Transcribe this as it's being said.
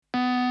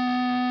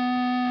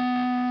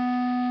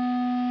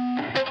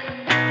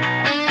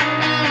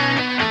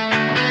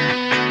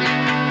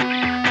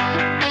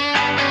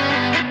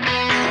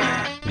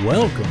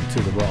Welcome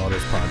to the Raw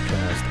Autos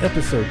Podcast,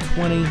 episode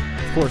 20.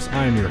 Of course,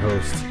 I am your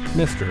host,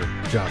 Mr.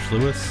 Josh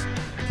Lewis,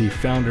 the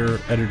founder,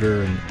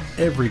 editor, and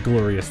every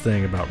glorious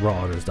thing about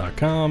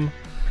rawautos.com.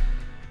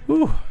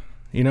 Whew.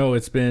 You know,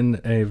 it's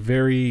been a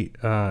very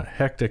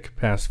hectic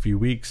past few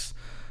weeks,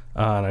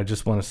 and I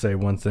just want to say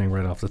one thing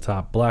right off the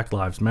top. Black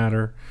Lives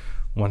Matter,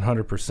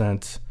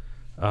 100%.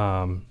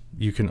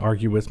 You can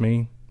argue with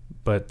me,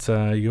 but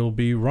you'll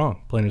be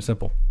wrong, plain and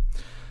simple.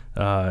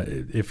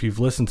 If you've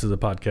listened to the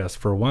podcast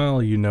for a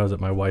while, you know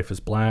that my wife is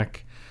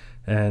black,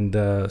 and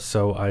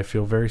so I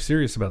feel very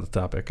serious about the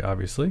topic,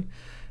 obviously.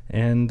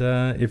 And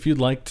if you'd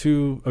like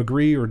to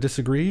agree or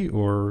disagree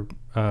or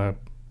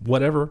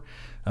whatever,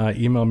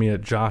 email me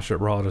at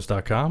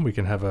josh@rawautos.com. We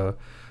can have a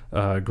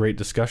great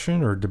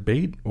discussion or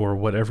debate or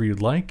whatever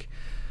you'd like.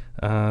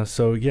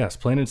 So yes,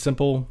 plain and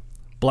simple,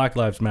 Black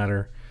Lives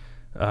Matter.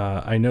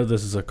 I know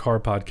this is a car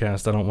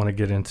podcast. I don't want to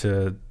get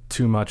into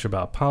too much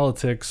about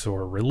politics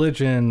or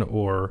religion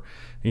or,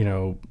 you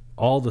know,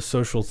 all the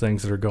social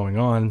things that are going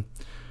on.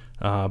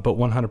 But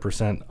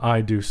 100%, I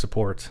do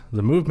support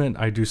the movement.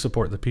 I do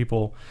support the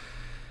people.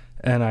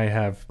 And I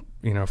have,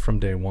 you know, from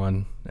day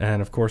one.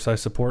 And of course, I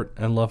support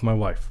and love my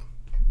wife.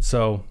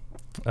 So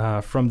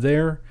from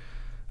there,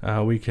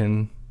 we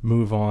can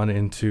move on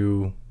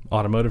into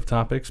automotive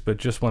topics, but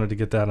just wanted to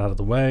get that out of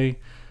the way.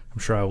 I'm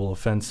sure I will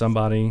offend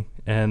somebody.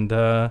 And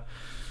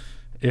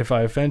if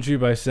I offend you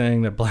by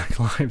saying that Black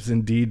Lives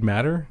indeed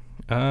matter,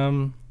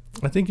 I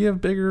think you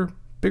have bigger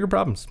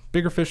problems,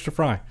 bigger fish to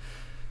fry.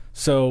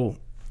 So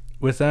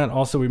with that,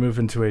 also we move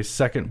into a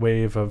second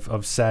wave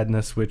of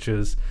sadness, which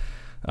is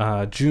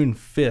June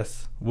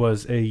 5th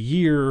was a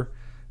year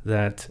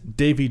that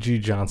Davey G.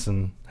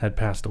 Johnson had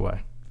passed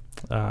away.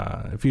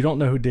 If you don't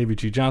know who Davey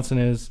G. Johnson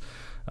is,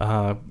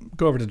 go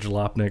over to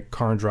Jalopnik,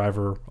 Car and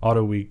Driver,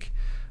 Auto Week,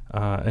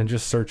 and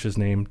just search his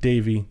name,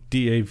 Davey,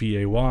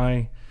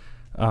 D-A-V-A-Y,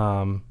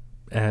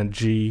 and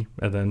G,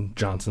 and then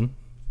Johnson.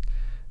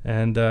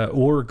 And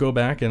or go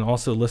back and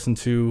also listen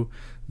to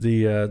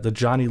the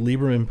Johnny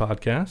Lieberman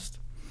podcast,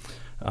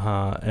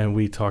 and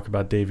we talk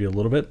about Davey a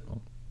little bit.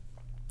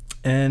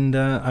 And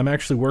I'm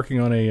actually working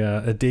on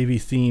a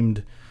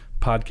Davey-themed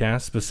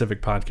podcast,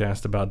 specific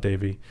podcast about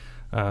Davey,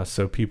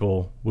 so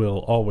people will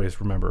always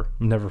remember,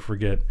 never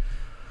forget.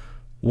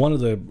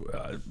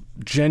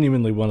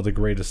 Genuinely one of the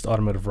greatest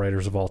automotive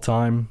writers of all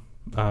time,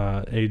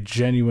 a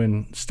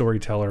genuine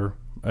storyteller,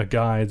 a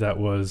guy that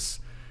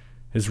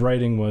his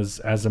writing was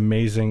as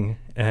amazing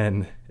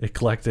and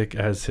eclectic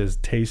as his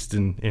taste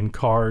in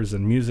cars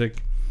and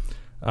music.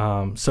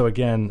 So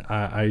again,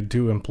 I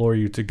do implore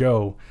you to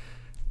go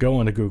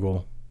onto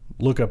Google,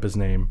 look up his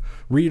name,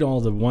 read all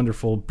the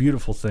wonderful,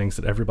 beautiful things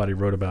that everybody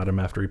wrote about him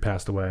after he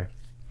passed away.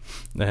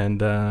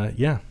 And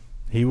yeah,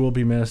 he will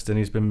be missed, and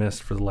he's been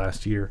missed for the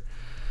last year.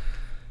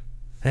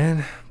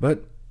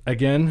 But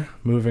again,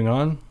 moving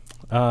on.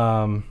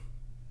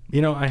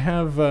 You know, I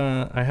have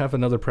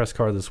another press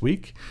car this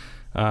week.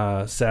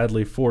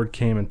 Sadly, Ford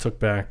came and took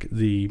back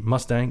the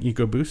Mustang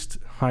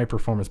EcoBoost High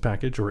Performance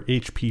Package, or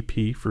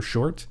HPP for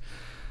short.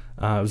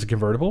 It was a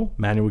convertible,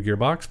 manual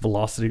gearbox,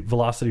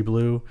 velocity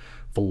blue,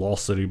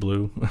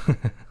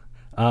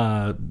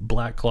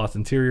 black cloth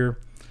interior,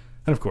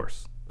 and of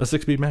course, a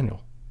 6-speed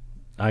manual.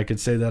 I could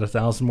say that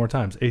 1,000 more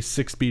times. A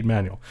 6-speed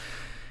manual.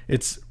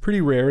 It's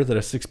pretty rare that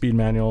a 6-speed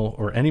manual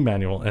or any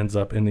manual ends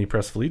up in the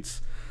press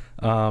fleets,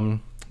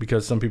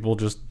 because some people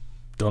just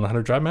don't know how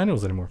to drive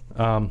manuals anymore.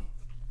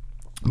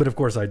 But of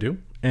course I do.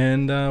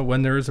 And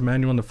when there is a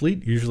manual in the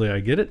fleet, usually I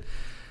get it.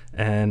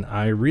 And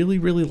I really,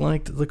 really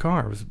liked the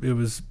car. It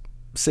was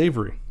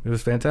savory. It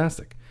was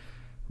fantastic.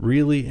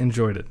 Really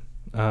enjoyed it.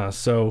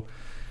 So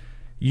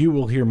you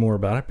will hear more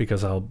about it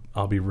because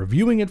I'll be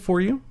reviewing it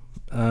for you.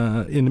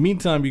 In the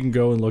meantime, you can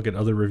go and look at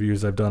other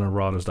reviews I've done on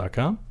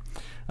rawautos.com.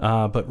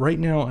 But right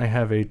now I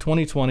have a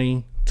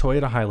 2020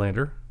 Toyota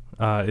Highlander.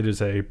 It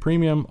is a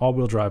premium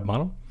all-wheel drive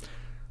model.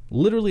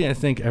 Literally, I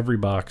think every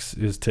box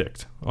is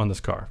ticked on this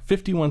car.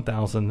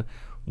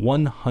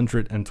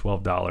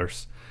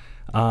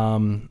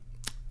 $51,112.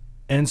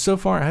 And so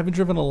far, I haven't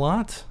driven a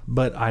lot,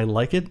 but I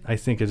like it. I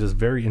think it is a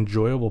very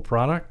enjoyable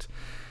product.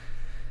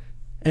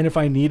 And if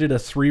I needed a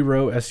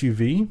 3-row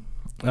SUV,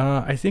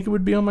 I think it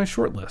would be on my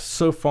short list.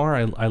 So far,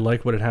 I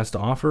like what it has to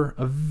offer.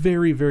 A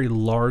very, very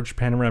large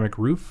panoramic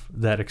roof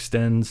that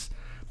extends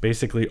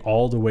basically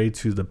all the way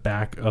to the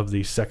back of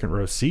the second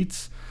row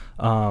seats.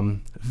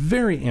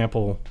 Very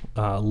ample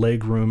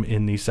leg room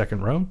in the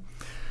second row.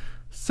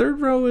 Third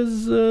row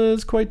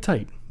is quite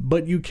tight,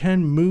 but you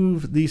can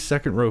move the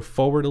second row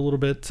forward a little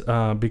bit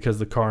because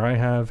the car I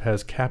have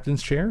has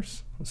captain's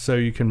chairs, so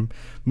you can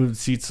move the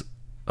seats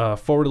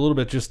forward a little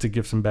bit just to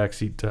give some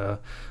backseat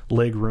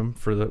leg room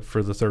for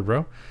the third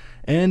row.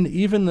 And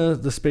even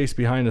the space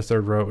behind the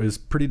third row is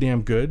pretty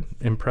damn good,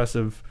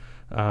 impressive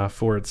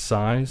for its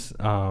size,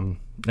 and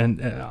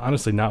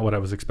honestly not what I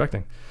was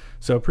expecting.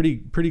 So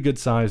pretty good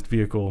sized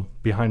vehicle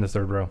behind the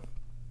third row.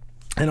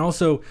 And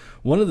also,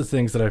 one of the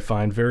things that I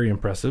find very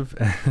impressive,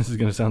 this is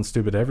going to sound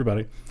stupid to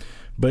everybody,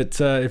 but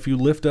if you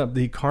lift up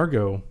the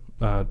cargo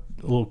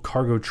little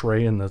cargo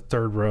tray in the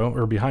third row,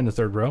 or behind the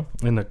third row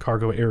in the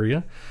cargo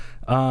area.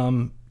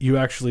 You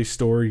actually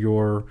store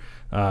your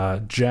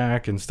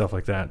jack and stuff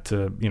like that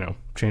to,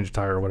 change a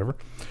tire or whatever.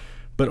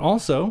 But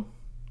also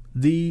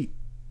the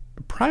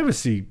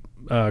privacy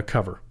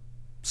cover.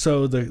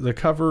 So the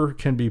cover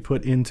can be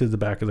put into the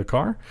back of the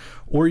car,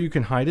 or you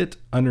can hide it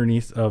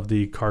underneath of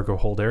the cargo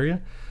hold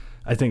area.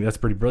 I think that's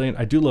pretty brilliant.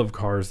 I do love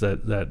cars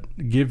that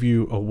give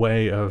you a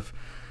way of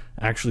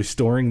actually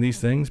storing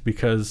these things,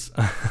 because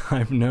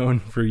I've known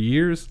for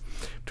years,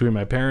 between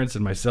my parents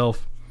and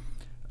myself,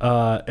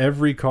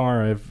 every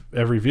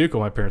vehicle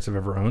my parents have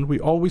ever owned, we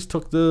always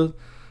took the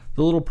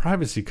little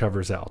privacy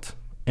covers out.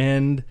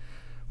 And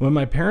when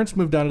my parents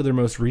moved out of their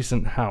most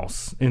recent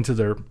house into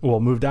their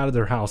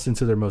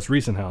most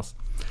recent house,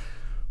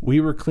 we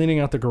were cleaning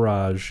out the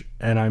garage,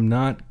 and I'm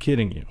not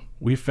kidding you,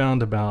 we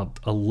found about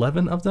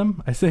 11 of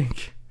them, I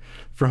think,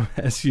 from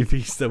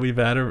SUVs that we've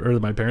had, or that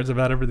my parents have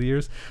had over the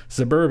years.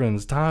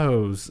 Suburbans,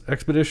 Tahoes,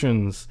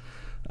 Expeditions,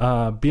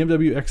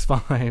 BMW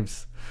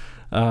X5s.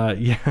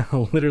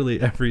 Literally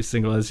every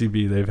single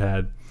SUV they've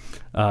had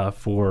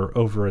for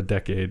over a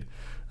decade,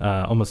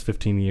 almost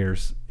 15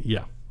 years.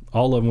 Yeah,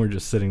 all of them were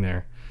just sitting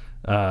there,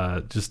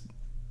 just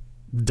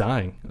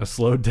dying a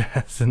slow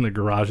death in the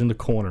garage in the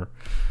corner.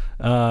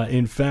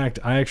 In fact,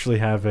 I actually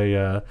have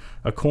a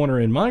corner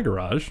in my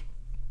garage,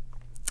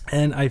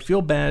 and I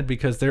feel bad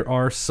because there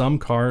are some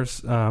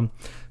cars,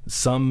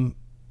 some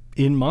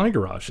in my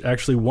garage.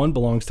 Actually, one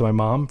belongs to my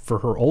mom for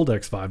her old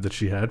X5 that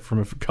she had from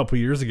a couple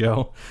years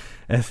ago.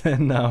 And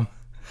then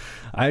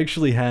I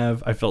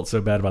felt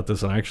so bad about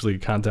this, and I actually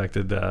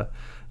contacted a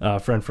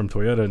friend from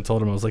Toyota and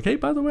told him, I was like, hey,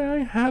 by the way, I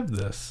have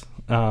this.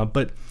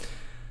 But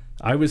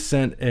I was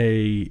sent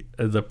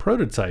the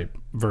prototype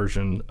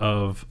version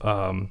of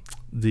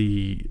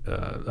the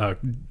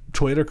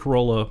Toyota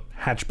Corolla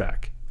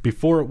hatchback.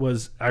 Before it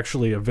was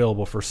actually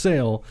available for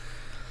sale,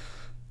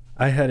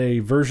 I had a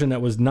version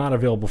that was not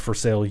available for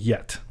sale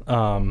yet.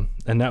 And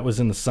that was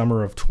in the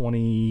summer of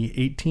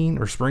 2018,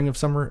 or spring of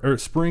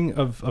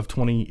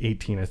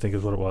 2018, I think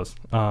is what it was.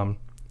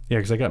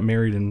 Because I got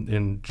married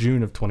in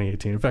June of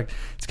 2018. In fact,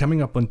 it's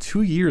coming up on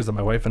 2 years that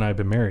my wife and I have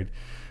been married.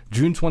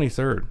 June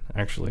 23rd,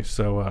 actually.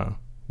 So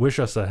wish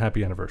us a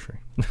happy anniversary.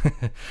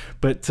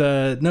 But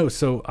no,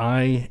 so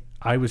I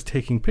was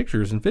taking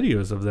pictures and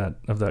videos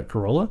of that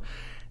Corolla,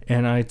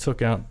 and I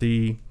took out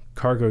the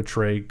cargo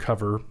tray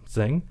cover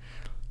thing,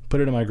 put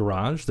it in my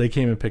garage. They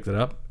came and picked it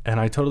up, and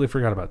I totally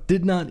forgot about it.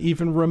 Did not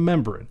even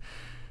remember it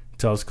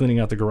until I was cleaning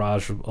out the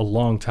garage a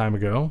long time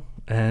ago.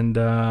 And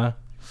I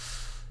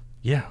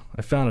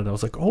found it. I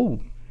was like, oh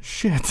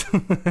shit.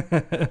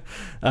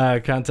 I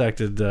talked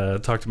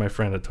to my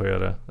friend at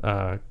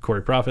Toyota,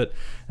 Corey Profit,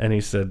 and he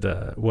said,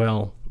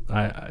 well,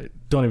 I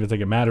don't even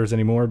think it matters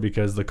anymore,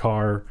 because the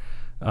car,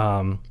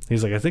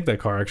 he's like, I think that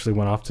car actually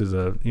went off to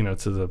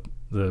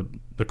the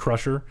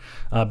crusher,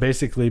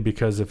 basically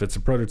because if it's a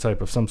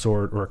prototype of some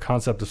sort or a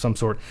concept of some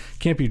sort,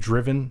 can't be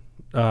driven,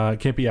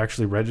 can't be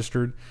actually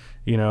registered,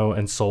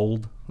 and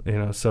sold,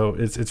 so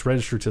it's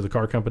registered to the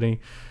car company,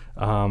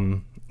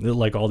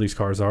 like all these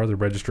cars are. They're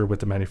registered with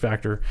the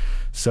manufacturer.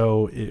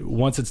 So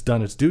once it's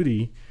done its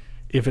duty,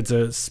 if it's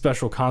a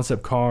special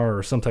concept car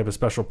or some type of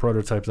special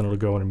prototype, then it'll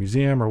go in a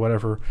museum or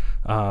whatever,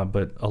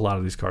 but a lot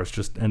of these cars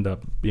just end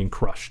up being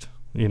crushed,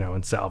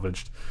 and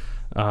salvaged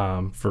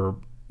for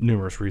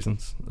numerous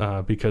reasons,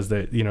 because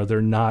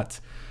they're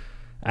not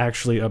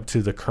actually up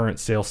to the current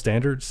sale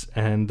standards.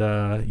 And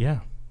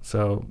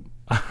so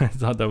I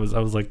thought I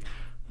was like,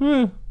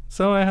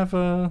 so I have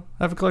a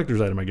collector's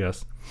item, I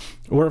guess.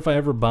 Or if I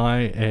ever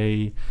buy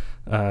a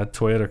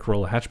Toyota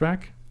Corolla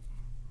hatchback,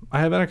 I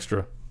have an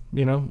extra,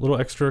 little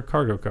extra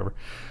cargo cover.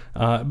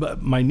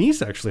 But my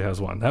niece actually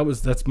has one.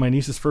 That's my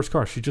niece's first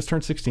car. She just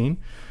turned 16.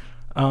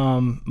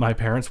 My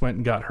parents went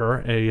and got her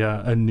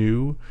a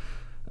new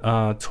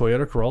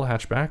Toyota Corolla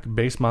hatchback,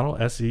 base model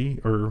SE,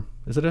 or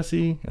is it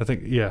SE? I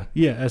think, yeah,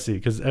 SE,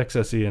 because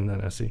XSE and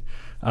then SE.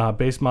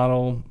 Base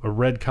model, a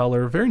red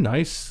color, very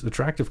nice,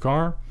 attractive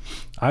car.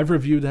 I've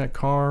reviewed that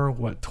car,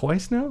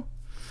 twice now?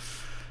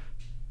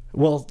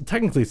 Well,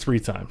 technically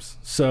 3 times.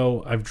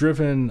 So I've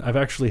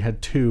actually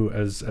had 2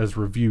 as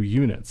review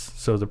units.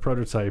 So the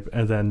prototype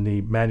and then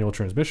the manual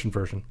transmission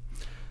version,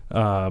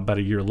 about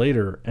a year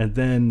later. And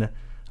then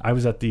I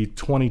was at the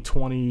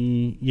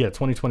 2020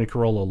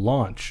 Corolla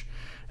launch,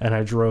 and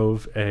I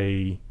drove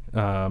a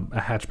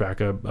hatchback,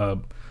 a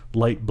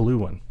light blue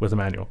one with a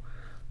manual,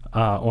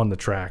 on the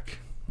track.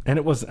 And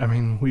it was,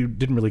 we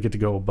didn't really get to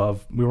go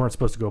we weren't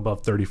supposed to go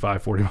above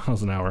 35, 40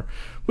 miles an hour,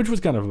 which was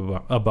kind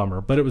of a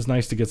bummer, but it was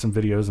nice to get some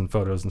videos and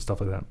photos and stuff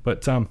like that.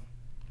 But so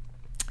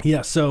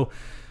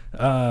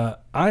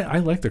I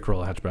like the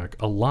Corolla hatchback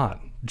a lot,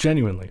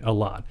 genuinely a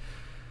lot.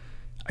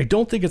 I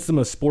don't think it's the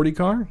most sporty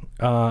car.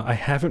 I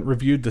haven't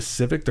reviewed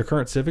the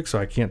current Civic, so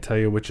I can't tell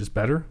you which is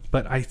better.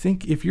 But I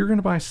think if you're going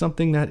to buy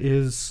something that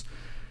is,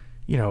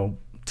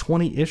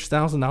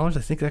 $20,000-ish,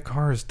 I think that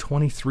car is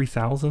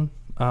 $23,000.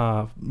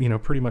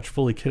 Pretty much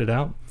fully kitted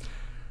out.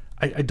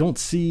 I don't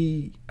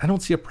see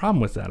a problem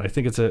with that. I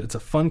think it's a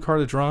fun car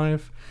to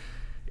drive.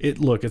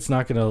 it's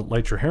not going to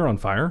light your hair on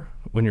fire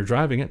when you're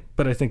driving it,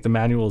 but I think the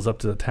manual is up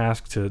to the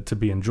task to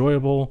be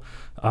enjoyable.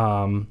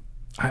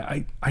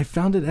 I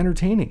found it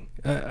entertaining.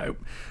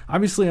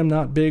 Obviously, I'm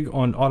not big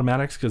on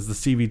automatics because the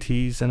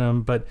CVTs in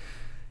them, but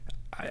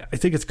I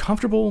think it's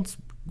comfortable. It's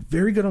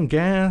very good on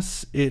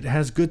gas. It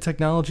has good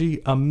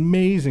technology,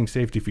 amazing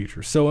safety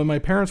features. So when my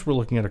parents were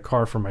looking at a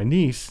car for my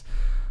niece,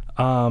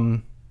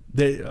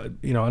 they,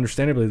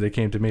 understandably, they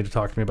came to me to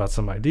talk to me about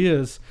some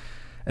ideas,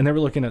 and they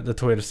were looking at the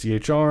Toyota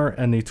CHR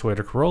and the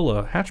Toyota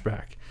Corolla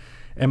hatchback.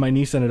 And my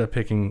niece ended up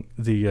picking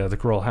the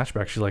Corolla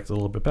hatchback. She liked it a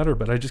little bit better,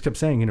 but I just kept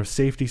saying,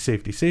 safety,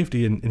 safety,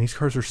 safety. And these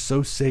cars are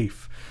so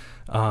safe.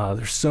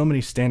 There's so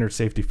many standard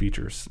safety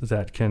features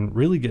that can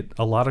really get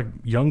a lot of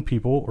young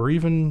people, or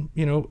even,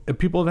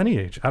 people of any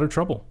age, out of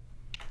trouble.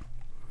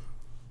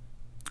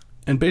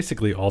 And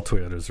basically all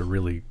Toyotas are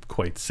really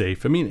quite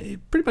safe. I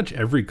mean, pretty much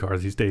every car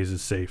these days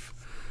is safe.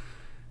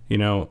 You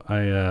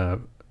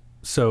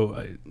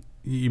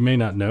may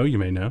not know, you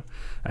may know,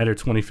 I had a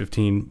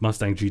 2015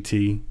 Mustang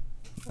GT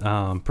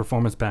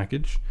performance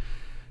package.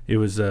 It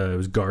was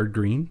guard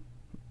green,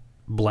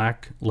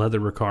 black leather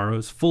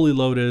Recaros, fully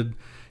loaded,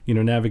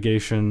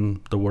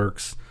 navigation, the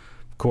works.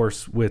 Of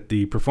course, with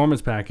the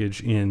performance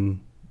package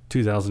in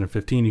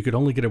 2015, you could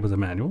only get it with a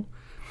manual.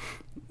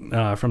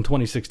 From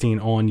 2016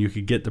 on, you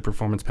could get the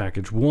performance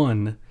package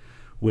 1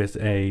 with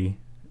an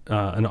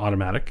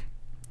automatic.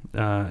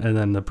 And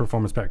then the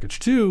performance package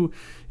 2,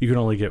 you can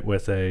only get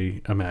with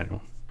a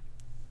manual.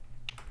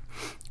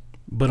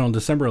 But on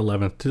December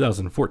 11th,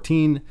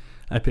 2014,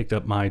 I picked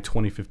up my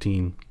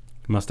 2015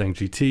 Mustang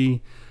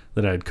GT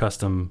that I had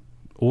custom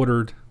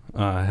ordered,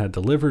 had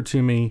delivered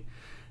to me.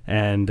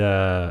 And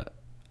that's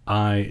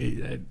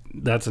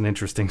an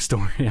interesting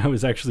story. I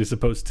was actually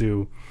supposed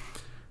to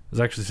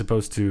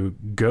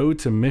go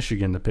to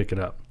Michigan to pick it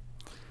up.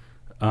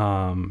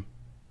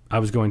 I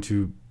was going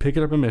to pick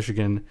it up in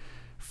Michigan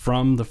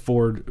from the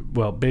Ford.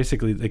 Well,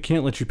 basically, they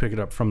can't let you pick it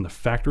up from the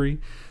factory.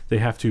 They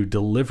have to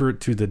deliver it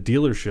to the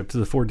dealership, to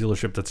the Ford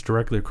dealership that's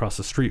directly across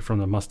the street from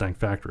the Mustang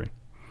factory.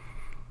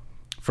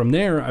 From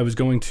there, I was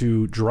going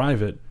to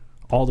drive it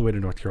all the way to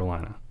North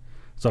Carolina.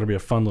 So it'll be a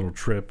fun little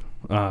trip,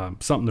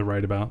 something to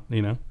write about,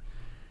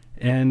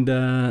 And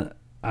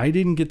I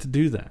didn't get to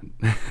do that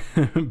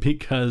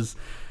because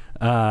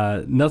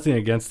nothing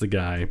against the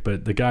guy,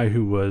 but the guy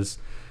who was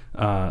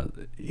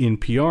in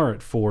PR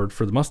at Ford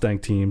for the Mustang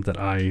team that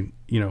I,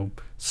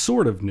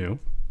 sort of knew.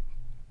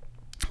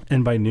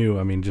 And by knew,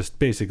 I mean just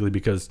basically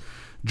because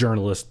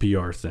journalist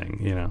PR thing,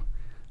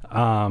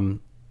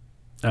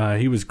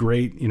 he was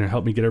great,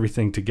 helped me get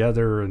everything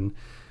together, and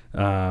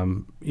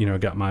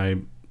got my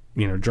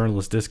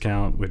journalist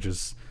discount, which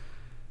is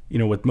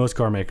with most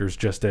car makers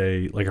just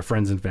a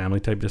friends and family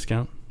type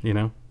discount,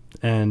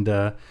 and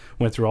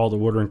went through all the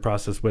ordering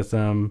process with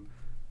them,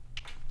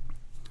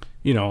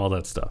 all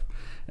that stuff.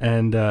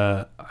 And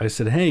I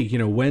said, hey,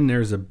 when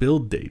there's a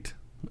build date,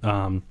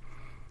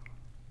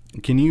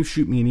 can you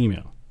shoot me an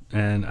email?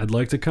 And I'd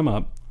like to come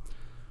up.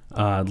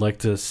 I'd like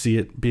to see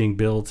it being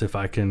built. If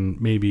I can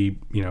maybe,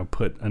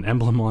 put an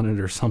emblem on it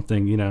or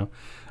something,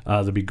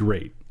 that'd be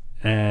great.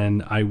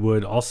 And I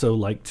would also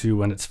like to,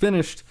 when it's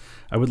finished,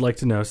 I would like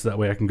to know so that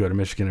way I can go to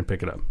Michigan and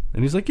pick it up.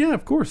 And he's like, yeah,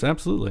 of course,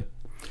 absolutely.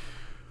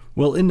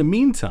 Well, in the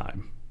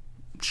meantime,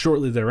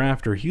 shortly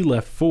thereafter, he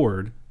left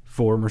Ford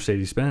for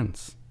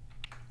Mercedes-Benz.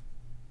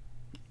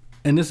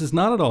 And this is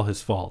not at all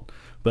his fault,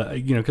 but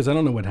because I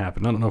don't know what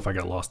happened. I don't know if I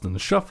got lost in the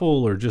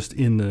shuffle or just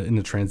in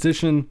the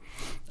transition.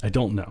 I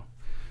don't know.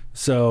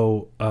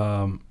 So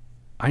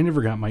I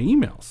never got my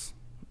emails,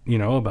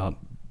 about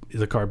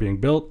the car being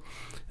built.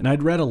 And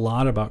I'd read a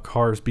lot about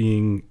cars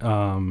being,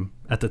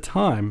 at the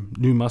time,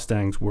 new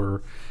Mustangs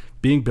were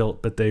being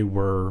built, but they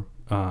were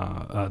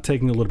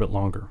taking a little bit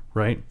longer,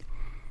 right?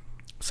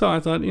 So I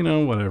thought,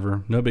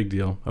 whatever, no big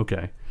deal.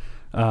 Okay.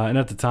 And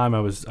at the time I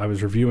was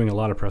reviewing a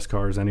lot of press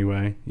cars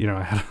anyway.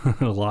 I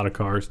had a lot of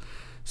cars,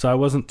 so I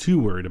wasn't too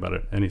worried about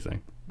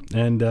anything.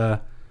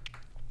 And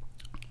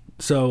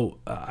so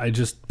I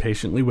just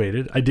patiently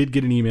waited. I did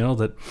get an email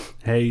that,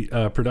 hey,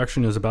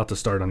 production is about to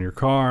start on your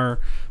car,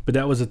 but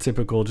that was a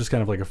typical, just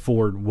kind of like a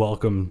Ford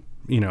welcome,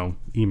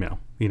 email.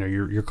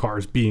 Your car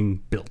is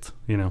being built.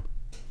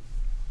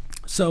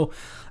 So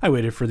I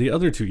waited for the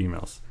other 2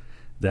 emails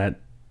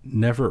that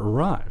never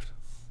arrived.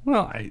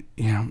 Well,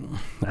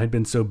 I'd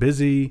been so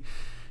busy,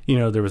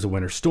 there was a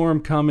winter storm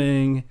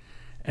coming,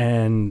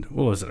 and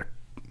what was it?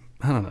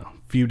 A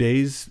few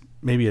days,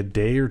 maybe a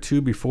day or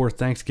 2 before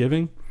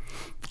Thanksgiving,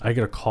 I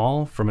get a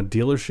call from a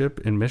dealership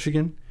in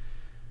Michigan,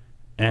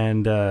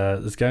 and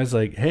this guy's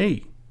like,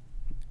 hey,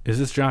 is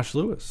this Josh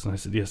Lewis? And I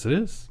said, yes, it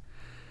is.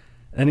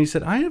 And he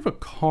said, I have a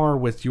car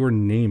with your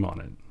name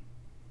on it.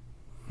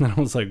 And I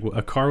was like,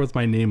 a car with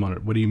my name on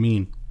it? What do you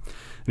mean?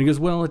 And he goes,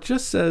 well, it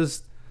just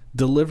says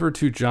deliver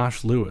to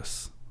Josh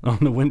Lewis on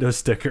the window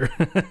sticker.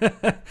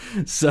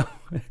 So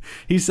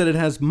he said it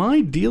has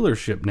my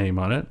dealership name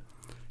on it.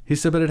 He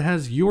said, but it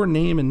has your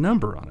name and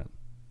number on it.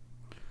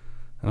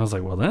 And I was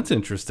like, well, that's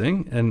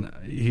interesting. And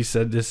he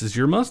said, this is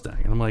your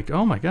Mustang. And I'm like,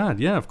 oh my God,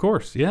 yeah, of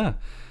course, yeah.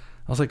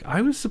 I was like,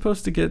 I was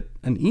supposed to get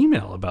an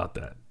email about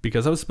that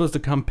because I was supposed to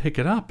come pick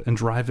it up and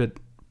drive it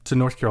to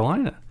North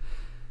Carolina.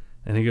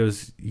 And he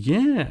goes,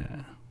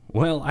 yeah,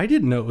 well, I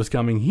didn't know it was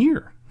coming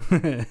here.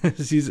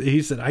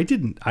 He said,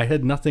 I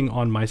had nothing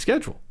on my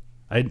schedule.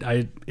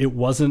 It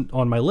wasn't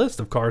on my list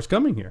of cars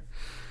coming here.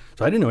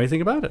 So I didn't know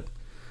anything about it.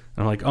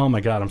 And I'm like, oh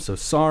my God, I'm so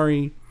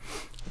sorry.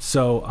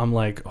 So I'm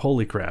like,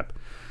 holy crap.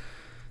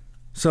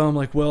 So I'm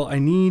like, well,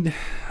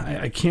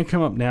 I can't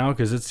come up now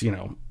because it's,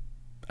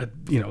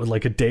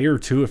 like a day or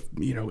two, if,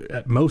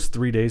 at most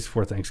 3 days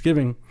before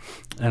Thanksgiving.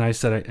 And I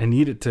said, I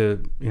need it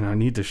to, I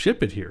need to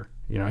ship it here.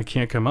 I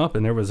can't come up.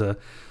 And there was a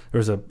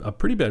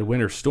pretty bad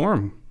winter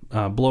storm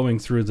blowing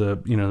through the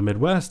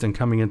Midwest and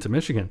coming into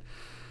Michigan.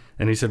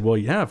 And he said, well,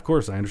 yeah, of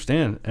course, I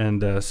understand.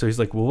 And so he's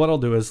like, well, what I'll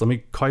do is let me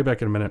call you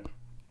back in a minute.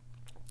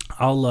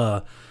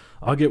 I'll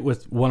get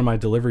with one of my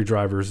delivery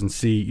drivers and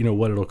see,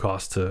 what it'll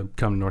cost to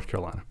come to North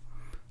Carolina.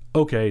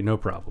 Okay, no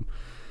problem.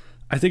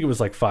 I think it was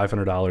like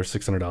 $500,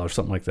 $600,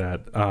 something like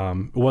that.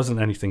 It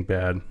wasn't anything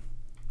bad.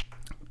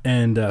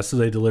 And so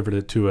they delivered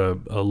it to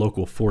a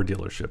local Ford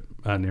dealership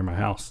near my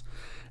house.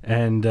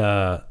 And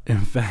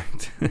in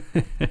fact,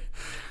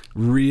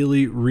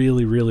 really,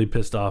 really, really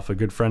pissed off a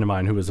good friend of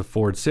mine who was a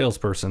Ford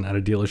salesperson at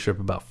a dealership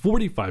about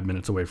 45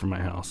 minutes away from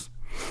my house.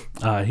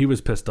 He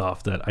was pissed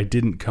off that I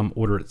didn't come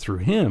order it through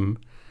him.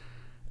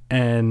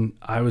 And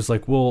I was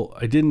like, well,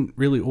 I didn't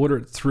really order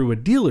it through a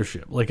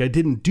dealership. Like, I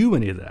didn't do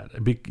any of that.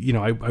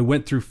 I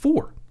went through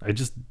Ford. I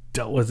just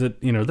dealt with it,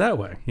 that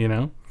way,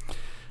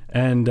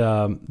 And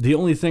the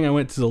only thing I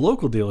went to the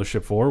local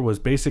dealership for was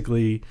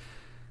basically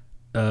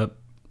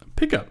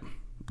pickup.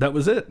 That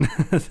was it.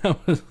 That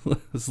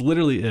was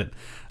literally it.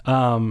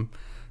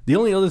 The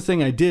only other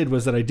thing I did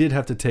was that I did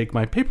have to take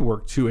my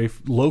paperwork to a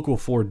local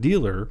Ford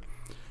dealer,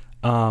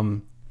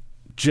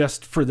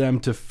 just for them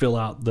to fill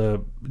out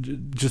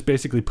just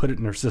basically put it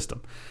in their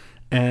system.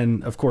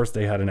 And of course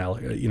they had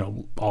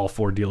all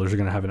Ford dealers are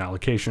going to have an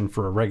allocation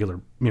for a regular,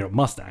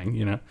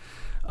 Mustang,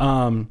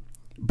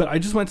 but I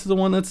just went to the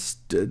one that's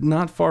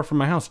not far from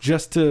my house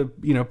just to,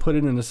 put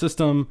it in the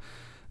system.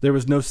 There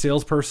was no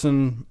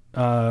salesperson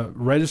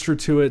registered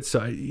to it.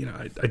 So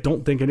I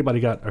don't think anybody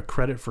got a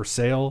credit for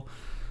sale,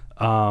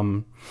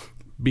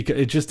 because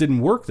it just didn't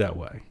work that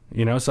way,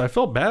 so I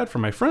felt bad for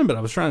my friend, but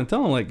I was trying to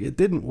tell him, like, it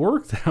didn't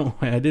work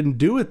that way. I didn't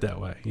do it that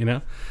way,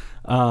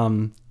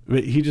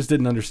 but he just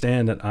didn't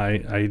understand that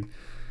I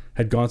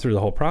had gone through the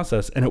whole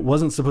process and it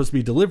wasn't supposed to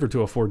be delivered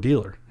to a Ford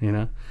dealer,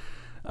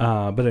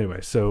 but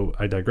anyway, so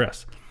I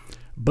digress.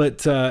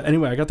 But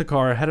anyway, I got the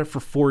car. I had it for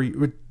 4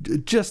 years.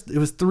 It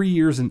was 3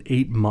 years and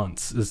 8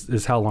 months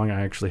is how long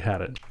I actually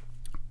had it.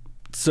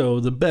 So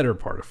the better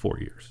part of 4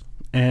 years.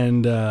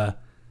 And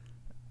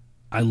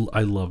I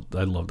loved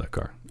that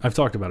car. I've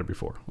talked about it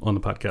before on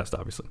the podcast,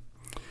 obviously.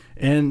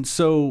 And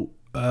so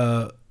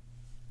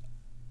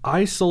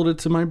I sold it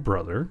to my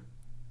brother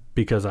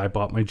because I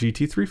bought my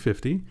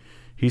GT350.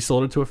 He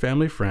sold it to a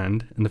family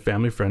friend, and the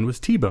family friend was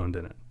T-boned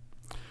in it.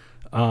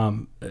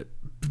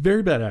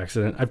 Very bad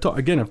accident. I've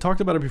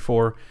talked about it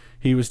before.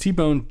 He was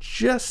T-boned,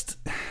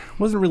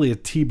 wasn't really a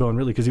T-bone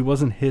really, because he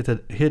wasn't hit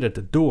at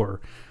the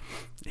door.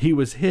 He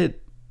was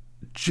hit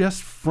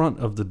just front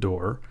of the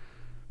door,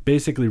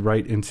 basically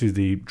right into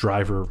the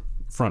driver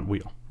front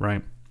wheel,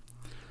 right?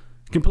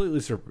 Completely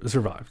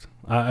survived.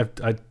 I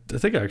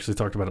think I actually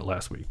talked about it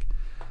last week.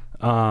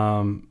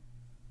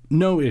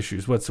 No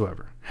issues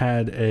whatsoever.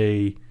 Had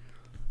a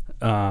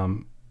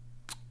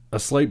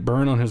slight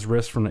burn on his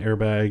wrist from the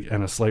airbag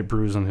and a slight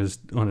bruise on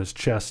his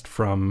chest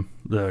from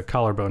the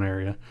collarbone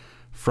area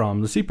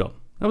from the seatbelt.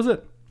 That was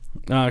it.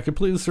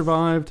 Completely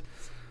survived,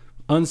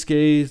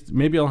 unscathed.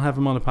 Maybe I'll have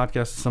him on the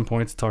podcast at some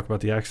point to talk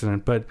about the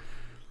accident. But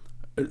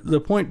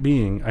the point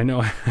being, I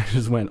know I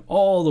just went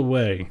all the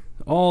way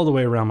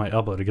around my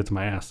elbow to get to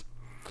my ass.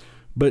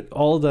 But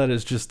all of that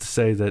is just to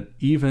say that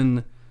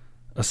even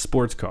a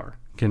sports car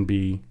can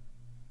be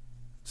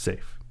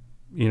safe.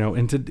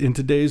 In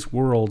today's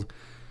world,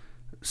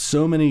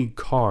 so many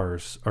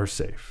cars are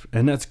safe,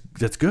 and that's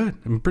good.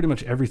 I mean, pretty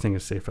much everything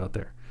is safe out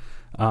there,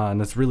 and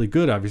that's really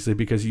good, obviously,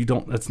 because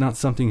that's not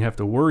something you have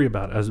to worry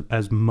about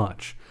as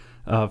much.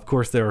 Of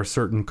course, there are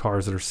certain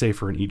cars that are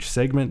safer in each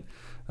segment,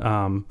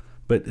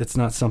 but it's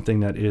not something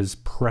that is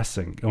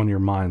pressing on your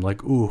mind.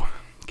 Like, ooh,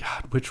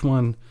 God, which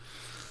one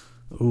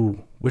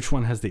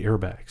has the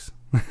airbags?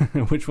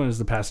 Which one is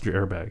the passenger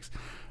airbags?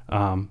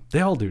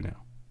 They all do now.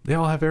 They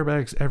all have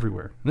airbags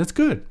everywhere, and that's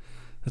good.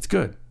 That's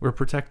good. We're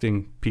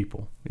protecting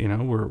people,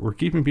 we're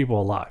keeping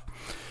people alive.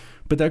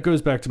 But that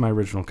goes back to my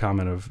original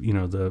comment of,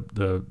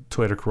 the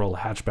Toyota Corolla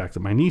hatchback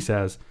that my niece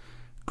has.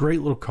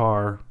 Great little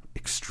car,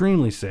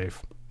 extremely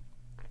safe.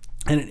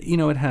 And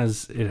it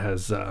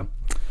has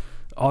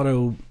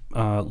auto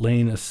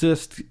lane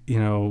assist,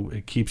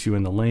 it keeps you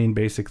in the lane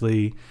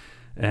basically.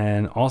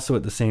 And also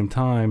at the same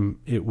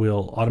time, it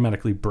will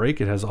automatically brake.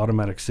 It has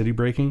automatic city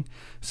braking.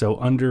 So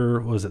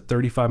under,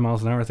 35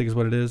 miles an hour, I think is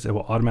what it is. It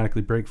will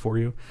automatically brake for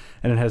you.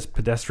 And it has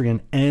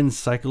pedestrian and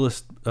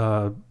cyclist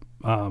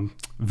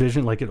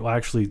vision. Like, it will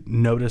actually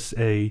notice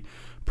a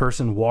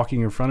person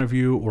walking in front of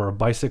you or a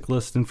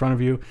bicyclist in front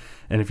of you,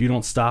 and if you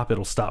don't stop,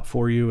 it'll stop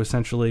for you,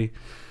 essentially.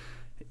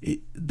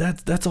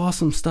 That's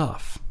awesome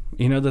stuff.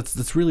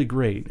 That's really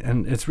great,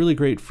 and it's really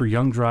great for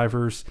young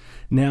drivers.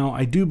 Now,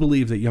 I do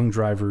believe that young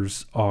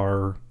drivers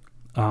are,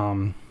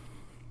 I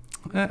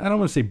don't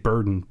want to say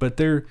burdened, but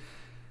they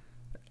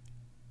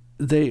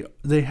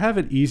have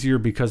it easier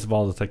because of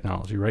all the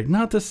technology, right?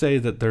 Not to say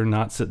that they're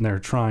not sitting there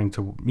trying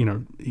to,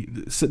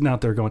 sitting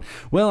out there going,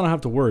 well, I don't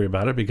have to worry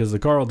about it because the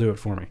car will do it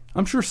for me.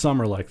 I'm sure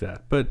some are like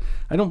that, but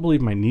I don't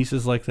believe my niece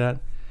is like that.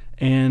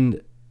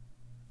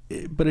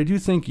 But I do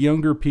think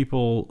younger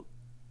people,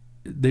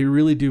 they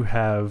really do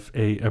have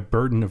a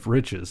burden of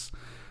riches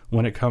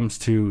when it comes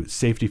to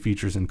safety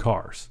features in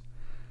cars.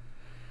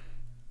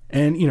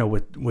 And,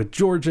 with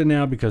Georgia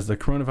now, because the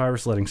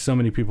coronavirus letting so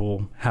many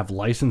people have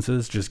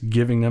licenses, just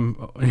giving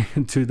them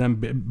to them,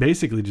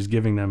 basically just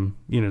giving them,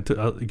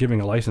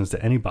 giving a license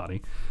to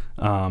anybody,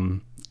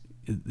 even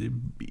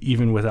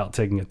without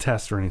taking a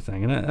test or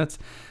anything. And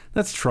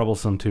that's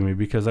troublesome to me,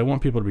 because I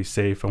want people to be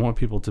safe. I want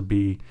people to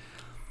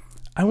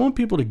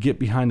get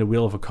behind the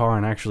wheel of a car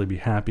and actually be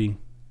happy,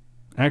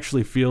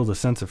 actually feel the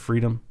sense of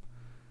freedom.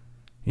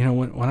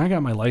 When I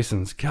got my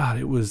license, God,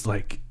 it was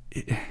like,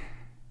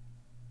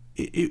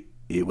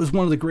 it was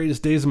one of the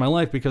greatest days of my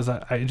life, because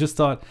I just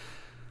thought,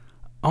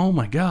 oh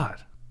my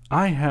God,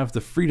 I have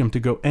the freedom to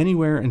go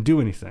anywhere and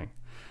do anything.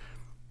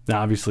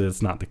 Now, obviously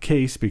that's not the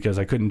case, because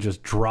I couldn't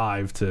just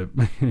drive to,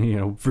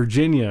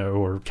 Virginia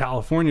or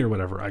California or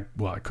whatever. I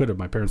could have,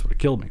 my parents would have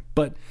killed me,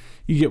 but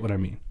you get what I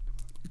mean.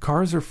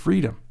 Cars are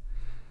freedom.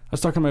 I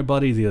was talking to my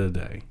buddy the other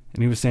day,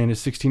 and he was saying his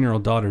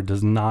 16-year-old daughter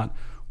does not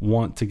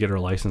want to get her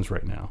license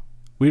right now.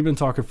 We've been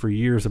talking for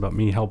years about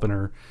me helping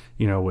her,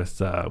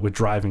 with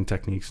driving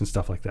techniques and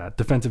stuff like that,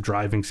 defensive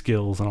driving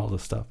skills and all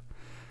this stuff.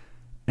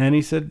 And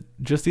he said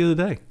just the other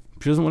day,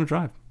 she doesn't want to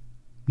drive.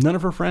 None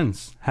of her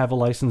friends have a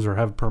license or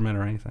have a permit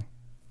or anything.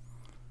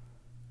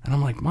 And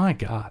I'm like, my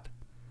God.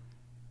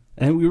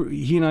 And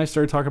he and I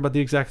started talking about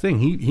the exact thing.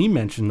 He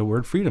mentioned the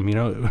word freedom.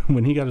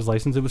 When he got his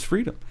license, it was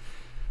freedom.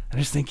 And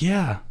I just think,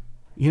 yeah,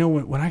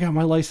 when I got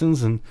my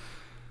license and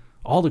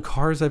all the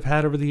cars I've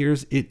had over the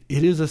years, it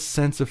is a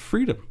sense of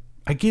freedom.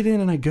 I get in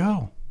and I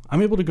go.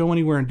 I'm able to go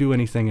anywhere and do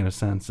anything, in a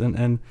sense.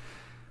 And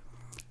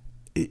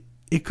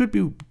it could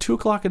be 2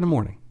 o'clock in the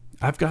morning.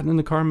 I've gotten in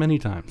the car many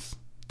times.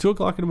 2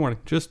 o'clock in the morning,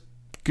 just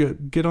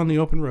get on the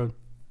open road.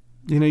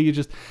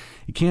 You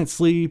can't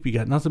sleep. You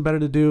got nothing better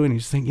to do. And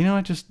you just think,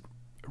 I just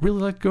really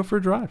like to go for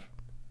a drive.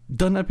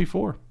 Done that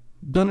before.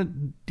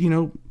 Done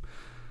it,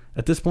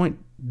 at this point,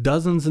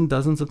 dozens and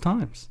dozens of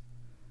times.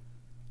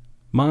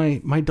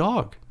 My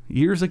dog,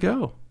 years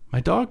ago,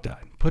 my dog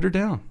died. Put her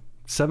down.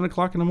 7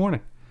 o'clock in the morning.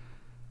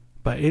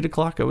 By 8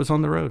 o'clock, I was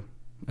on the road.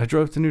 I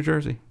drove to New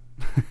Jersey.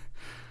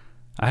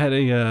 I had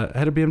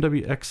a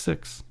BMW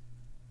X6.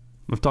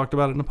 I've talked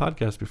about it in the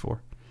podcast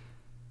before.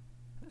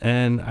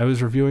 And I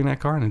was reviewing that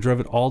car, and I drove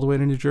it all the way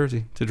to New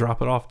Jersey to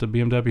drop it off to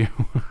BMW.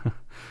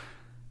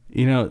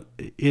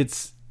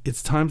 It's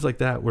times like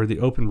that where the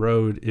open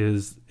road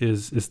is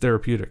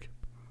therapeutic.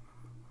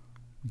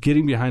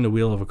 Getting behind the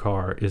wheel of a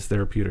car is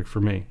therapeutic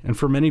for me, and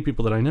for many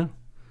people that I know.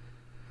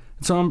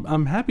 So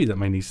I'm happy that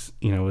my niece,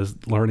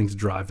 is learning to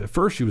drive. At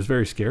first, she was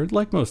very scared,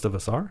 like most of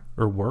us are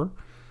or were,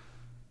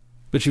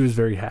 but she was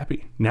very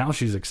happy. Now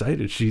she's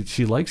excited.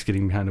 She likes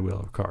getting behind the wheel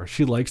of a car.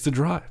 She likes to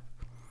drive.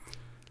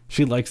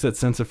 She likes that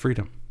sense of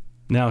freedom.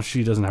 Now,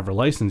 she doesn't have her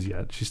license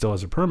yet. She still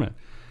has her permit.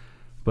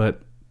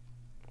 But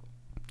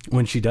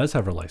when she does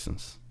have her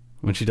license,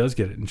 when she does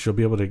get it, and she'll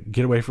be able to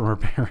get away from her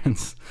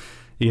parents,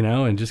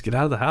 and just get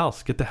out of the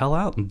house, get the hell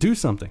out and do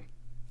something.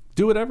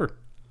 Do whatever.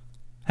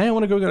 Hey, I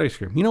want to go get ice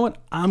cream. You know what?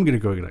 I'm going to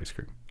go get ice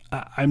cream.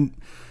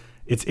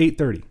 It's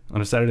 8:30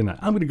 on a Saturday night.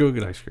 I'm going to go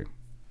get ice cream.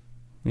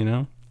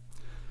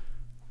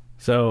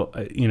 So,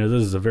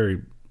 this is a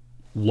very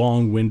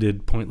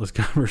long-winded, pointless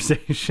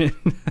conversation.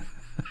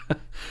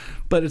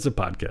 But it's a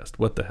podcast.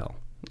 What the hell?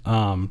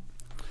 I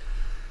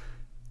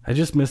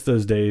just miss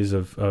those days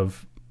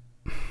of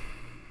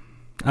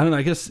I don't know.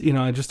 I guess,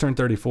 I just turned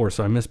 34,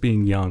 so I miss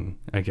being young,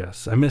 I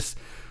guess. I miss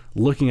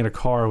looking at a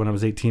car when I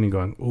was 18 and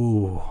going,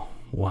 ooh,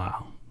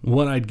 wow.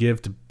 What I'd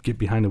give to get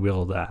behind the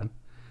wheel of that.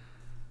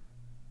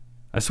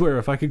 I swear,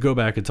 if I could go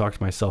back and talk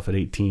to myself at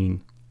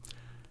 18,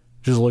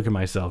 just look at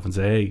myself and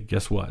say, hey,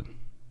 guess what?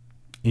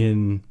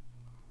 In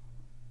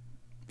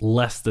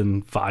less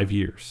than 5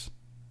 years,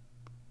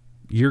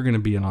 you're going to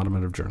be an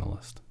automotive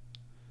journalist.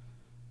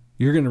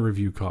 You're going to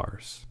review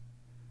cars.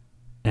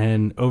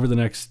 And over the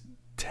next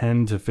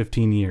 10 to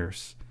 15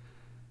 years,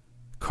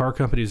 car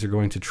companies are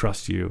going to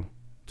trust you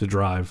to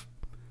drive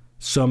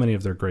so many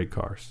of their great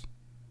cars.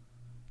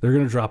 They're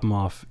going to drop them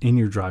off in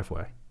your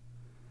driveway.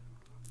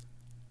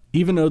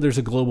 Even though there's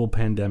a global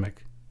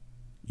pandemic,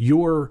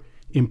 you're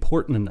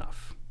important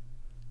enough.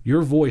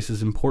 Your voice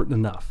is important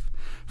enough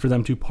for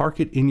them to park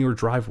it in your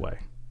driveway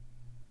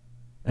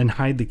and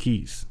hide the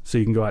keys so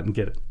you can go out and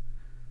get it.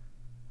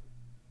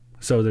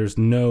 So there's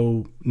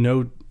no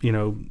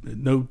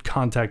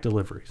contact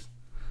deliveries.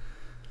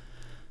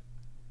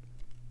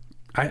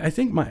 I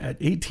think at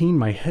 18,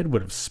 my head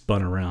would have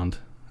spun around.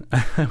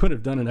 I would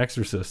have done an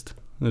exorcist.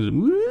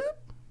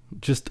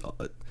 Just,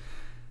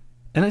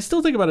 and I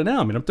still think about it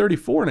now. I mean, I'm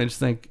 34 and I just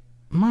think,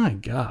 my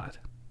God.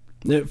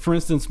 For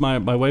instance, my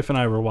wife and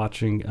I were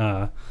watching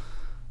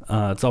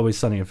It's Always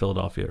Sunny in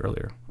Philadelphia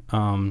earlier.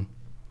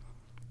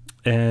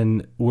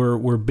 And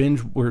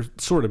we're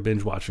sort of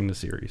binge watching the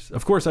series.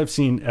 Of course, I've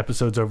seen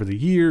episodes over the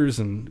years,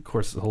 and of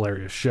course, it's a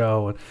hilarious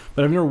show,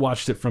 but I've never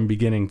watched it from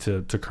beginning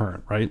to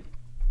current, right?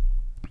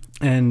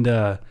 And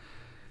we're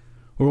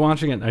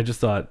watching it, and I just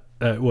thought,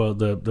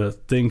 the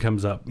thing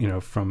comes up,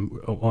 from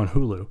on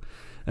Hulu,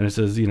 and it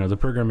says, the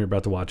program you're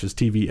about to watch is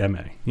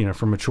TVMA,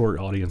 for mature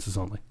audiences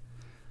only.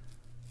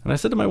 And I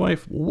said to my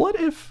wife, what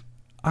if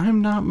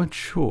I'm not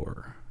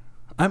mature?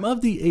 I'm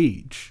of the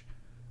age.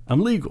 I'm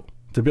legal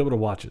to be able to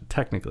watch it,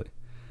 technically.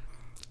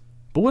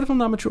 But what if I'm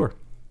not mature?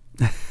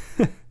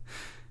 It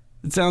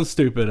sounds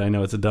stupid. I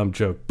know it's a dumb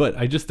joke, but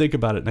I just think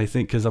about it, and I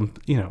think, because I'm,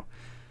 in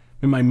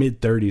my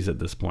mid-30s at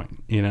this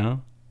point,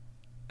 and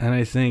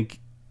I think,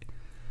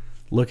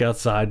 look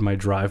outside in my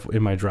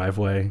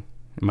driveway,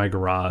 in my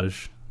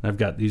garage. I've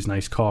got these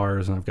nice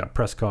cars, and I've got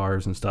press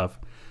cars and stuff.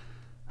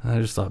 And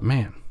I just thought,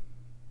 man,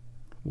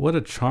 what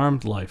a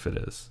charmed life it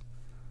is.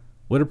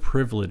 What a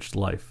privileged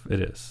life it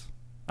is.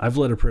 I've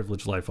led a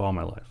privileged life all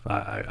my life.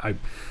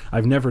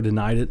 I've never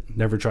denied it,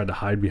 never tried to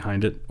hide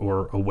behind it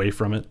or away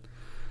from it.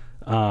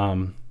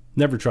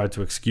 Never tried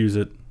to excuse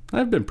it.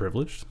 I've been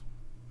privileged.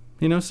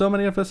 So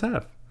many of us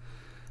have.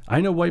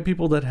 I know white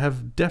people that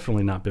have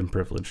definitely not been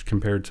privileged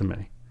compared to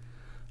me.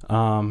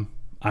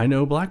 I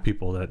know black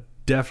people that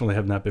definitely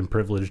have not been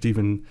privileged,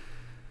 even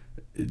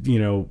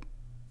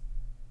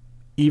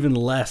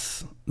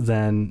less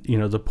than,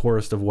 the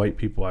poorest of white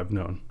people I've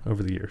known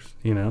over the years,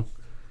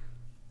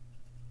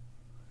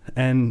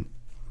 And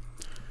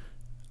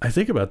I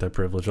think about that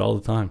privilege all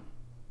the time.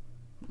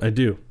 I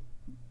do.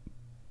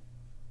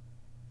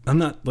 I'm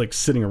not like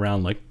sitting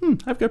around like,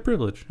 I've got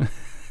privilege.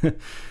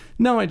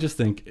 No, I just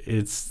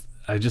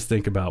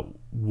think about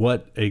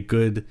what a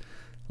good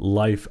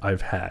life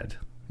I've had,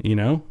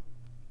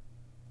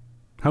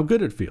 how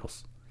good it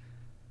feels.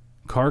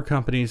 Car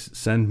companies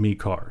send me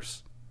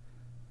cars.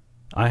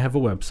 I have a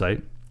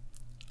website.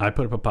 I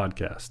put up a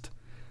podcast.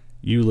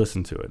 You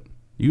listen to it.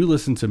 You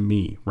listen to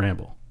me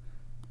ramble.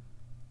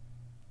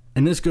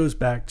 And this goes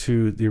back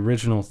to the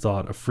original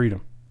thought of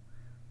freedom.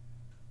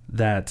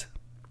 That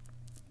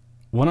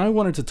when I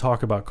wanted to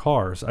talk about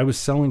cars, I was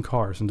selling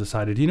cars and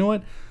decided, you know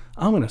what?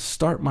 I'm going to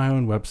start my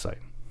own website.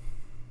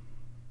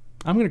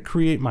 I'm going to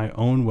create my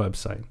own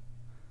website.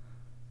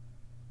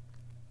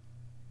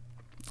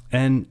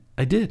 And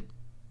I did.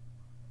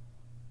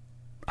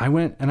 I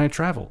went and I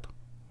traveled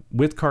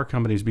with car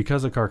companies,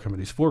 because of car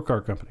companies, for car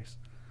companies,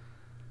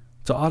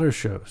 to auto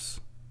shows,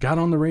 got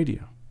on the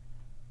radio.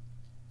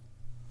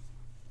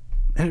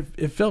 And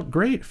it felt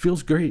great. It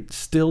feels great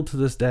still to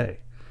this day.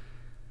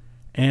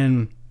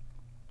 And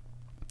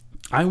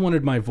I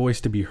wanted my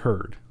voice to be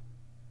heard.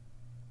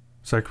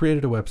 So I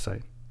created a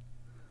website.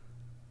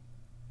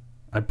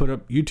 I put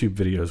up YouTube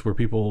videos where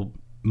people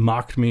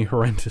mocked me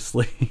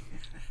horrendously.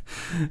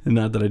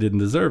 Not that I didn't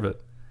deserve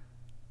it.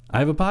 I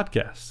have a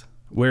podcast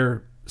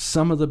where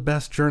some of the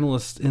best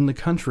journalists in the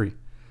country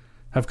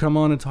have come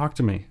on and talked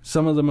to me.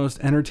 Some of the most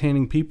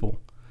entertaining people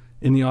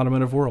in the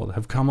automotive world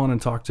have come on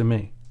and talked to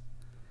me.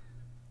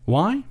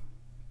 Why?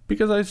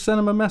 Because I sent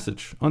them a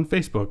message on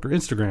Facebook or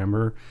Instagram,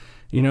 or,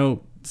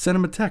 sent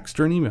them a text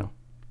or an email.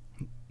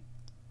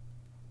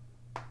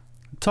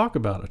 Talk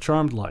about a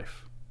charmed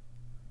life.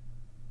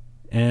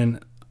 And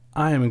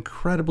I am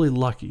incredibly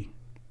lucky.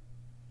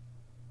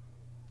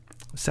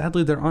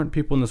 Sadly, there aren't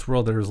people in this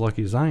world that are as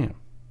lucky as I am.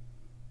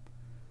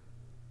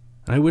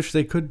 And I wish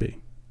they could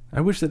be.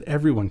 I wish that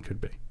everyone could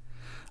be.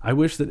 I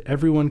wish that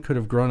everyone could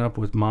have grown up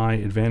with my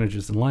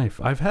advantages in life.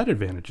 I've had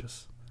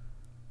advantages.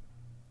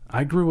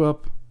 I grew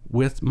up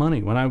with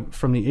money.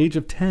 From the age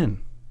of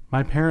 10,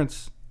 my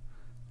parents,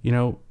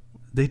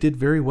 they did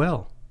very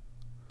well.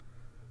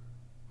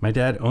 My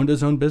dad owned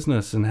his own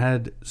business and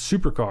had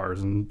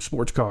supercars and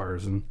sports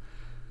cars, and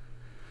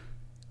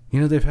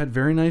they've had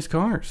very nice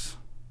cars.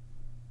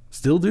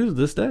 Still do to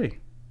this day.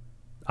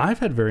 I've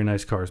had very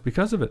nice cars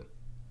because of it.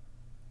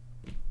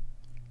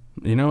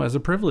 As a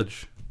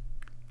privilege.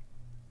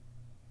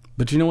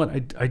 But you know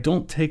what? I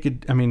don't take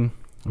it. I mean,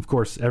 of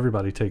course,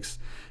 everybody takes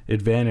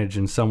advantage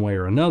in some way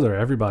or another.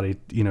 Everybody,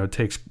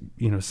 takes,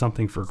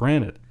 something for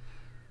granted.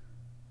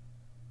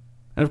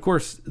 And of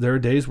course, there are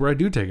days where I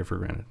do take it for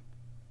granted.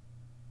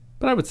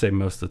 But I would say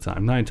most of the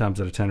time, 9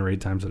 times out of 10 or 8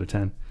 times out of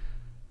 10,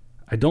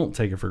 I don't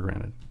take it for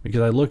granted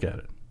because I look at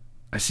it.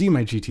 I see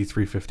my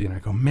GT350 and I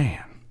go,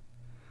 man,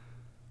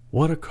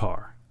 what a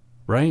car,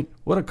 right?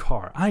 What a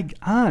car.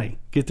 I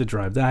get to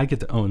drive that. I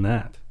get to own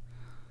that.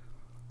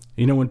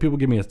 When people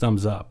give me a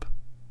thumbs up,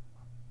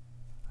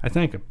 I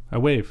thank them. I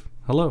wave.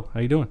 Hello, how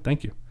you doing?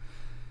 Thank you.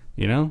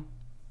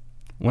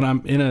 When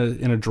I'm in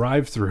a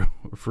drive-through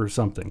for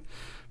something,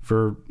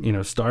 for,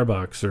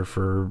 Starbucks or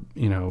for,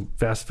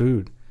 fast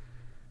food,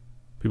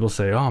 people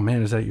say, oh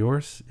man, is that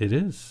yours? It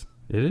is.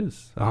 It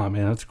is. Oh,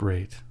 man, that's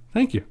great.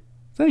 Thank you.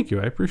 Thank you.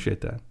 I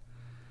appreciate that.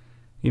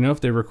 You know, if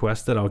they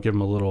request it, I'll give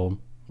them a little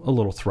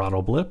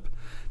throttle blip.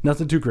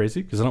 Nothing too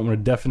crazy, because I don't want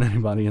to deafen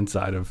anybody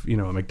inside of, you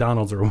know, a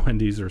McDonald's or a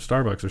Wendy's or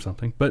Starbucks or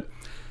something. But,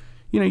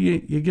 you know, you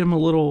give them a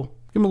little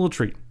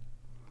treat.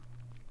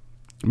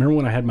 Remember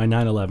when I had my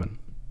 911?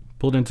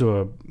 Pulled into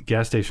a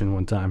gas station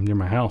one time near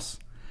my house.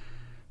 I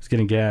was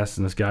getting gas,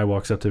 and this guy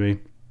walks up to me,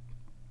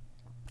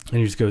 and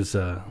he just goes,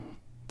 is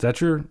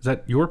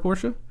that your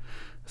Porsche?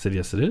 I said,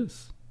 yes, it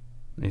is.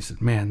 And he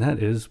said, man,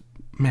 that's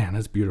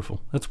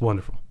beautiful. That's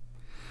wonderful.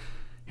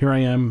 Here I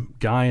am,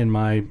 guy in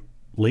my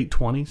late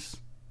 20s.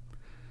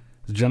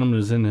 The gentleman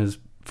is in his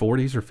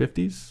 40s or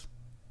 50s,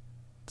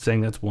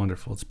 saying that's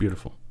wonderful. It's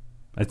beautiful.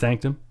 I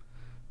thanked him,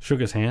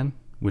 shook his hand,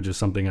 which is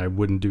something I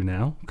wouldn't do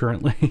now,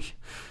 currently.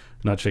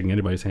 Not shaking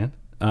anybody's hand.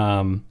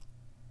 But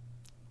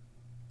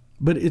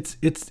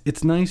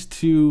it's nice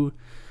to...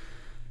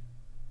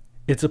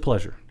 It's a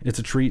pleasure. It's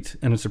a treat,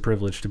 and it's a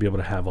privilege to be able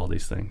to have all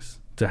these things,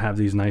 to have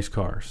these nice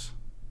cars.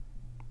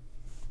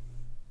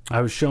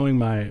 I was showing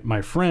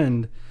my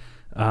friend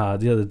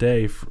the other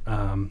day,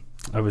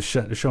 I was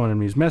showing him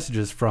these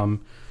messages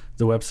from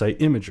the website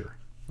Imager.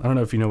 I don't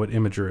know if you know what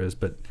Imager is,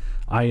 but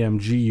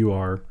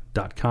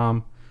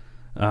imgur.com.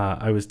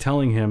 I was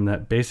telling him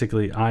that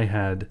basically I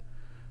had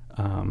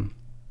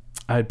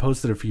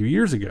posted a few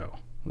years ago.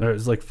 It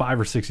was like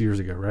 5 or 6 years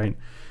ago, right?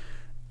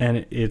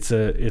 And it's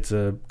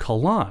a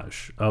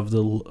collage of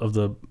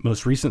the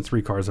most recent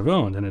 3 cars I've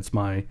owned, and it's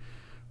my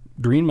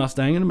green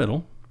Mustang in the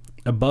middle.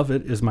 Above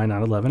it is my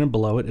 911, and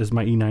below it is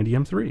my E90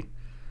 M3.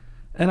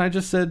 And I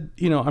just said,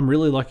 you know, I'm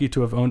really lucky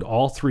to have owned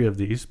all 3 of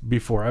these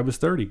before I was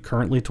 30,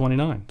 currently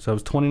 29. So I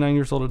was 29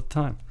 years old at the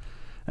time.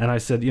 And I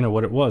said, you know,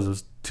 what it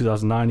was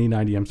 2009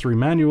 E90 M3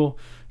 manual,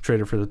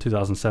 traded for the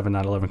 2007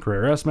 911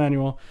 Carrera S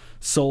manual,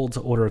 sold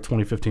to order a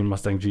 2015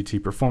 Mustang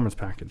GT performance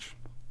package.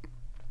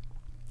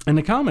 And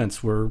the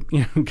comments were,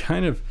 you know,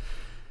 kind of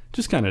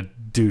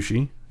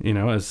douchey, you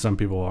know, as some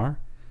people are.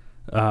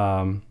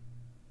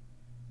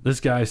 This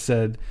guy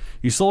said,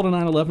 you sold a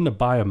 911 to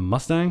buy a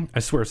Mustang? I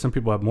swear some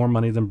people have more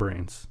money than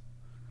brains.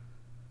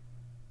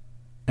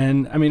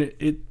 And I mean,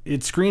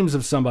 it screams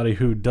of somebody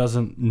who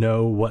doesn't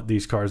know what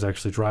these cars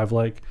actually drive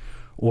like,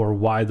 or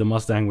why the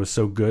Mustang was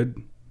so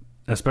good,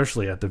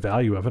 especially at the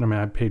value of it. I mean,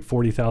 I paid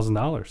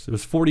 $40,000. It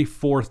was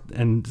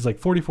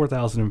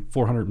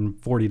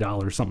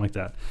 $44,440, something like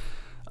that.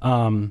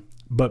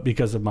 But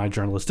because of my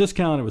journalist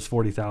discount, it was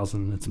 $40,000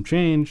 and some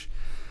change.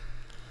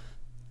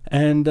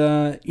 And,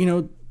 you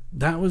know,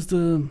 I was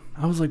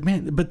like,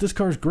 man, but this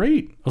car's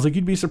great. I was like,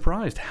 you'd be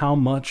surprised how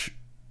much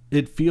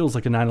it feels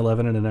like a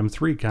 911 and an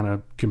M3 kind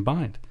of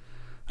combined.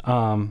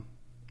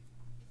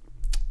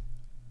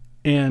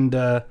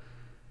 And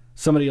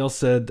somebody else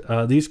said,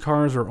 these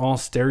cars are all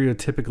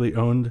stereotypically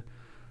owned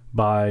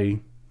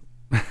by,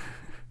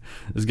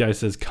 this guy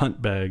says,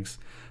 cunt bags.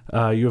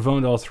 You have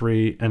owned all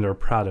 3 and are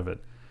proud of it.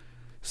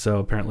 So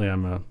apparently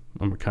I'm a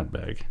cunt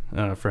bag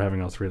for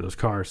having all 3 of those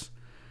cars.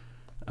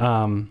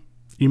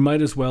 You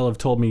might as well have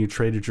told me you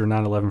traded your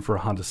 911 for a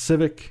Honda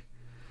Civic.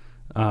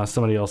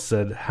 Somebody else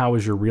said, how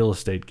is your real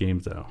estate game,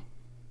 though?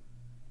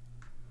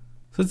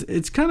 So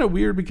it's kind of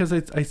weird, because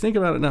I think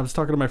about it, and I was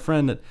talking to my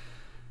friend that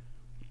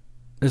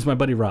is my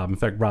buddy Rob. In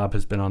fact, Rob Baisley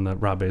has been on the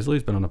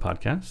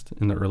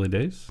podcast in the early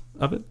days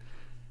of it.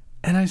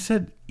 And I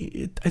said,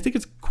 I think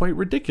it's quite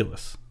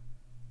ridiculous,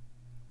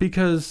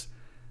 because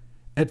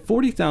at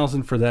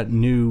 $40,000 for that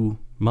new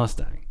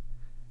Mustang,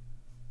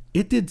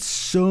 it did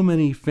so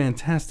many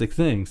fantastic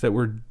things that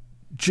were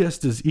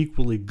just as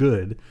equally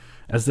good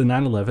as the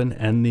 911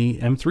 and the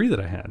M3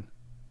 that I had.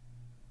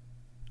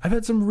 I've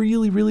had some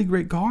really, really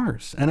great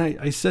cars. And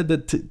I said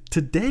that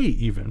today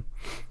even,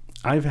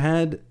 I've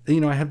had, you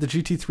know, I have the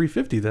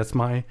GT350. That's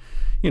my,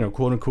 you know,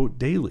 quote unquote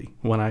daily,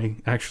 when I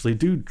actually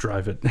do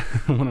drive it,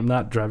 when I'm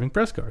not driving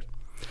press cars.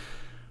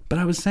 But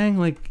I was saying,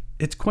 like,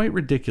 it's quite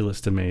ridiculous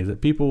to me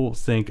that people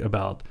think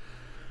about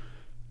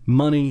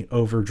money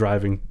over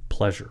driving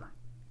pleasure.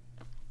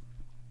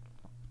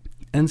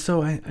 And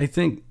so I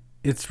think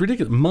it's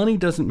ridiculous. Money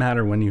doesn't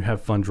matter when you have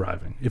fun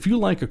driving. If you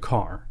like a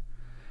car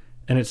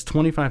and it's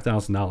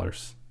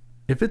 $25,000,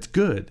 if it's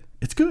good,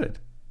 it's good.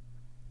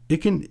 A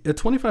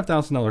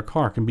 $25,000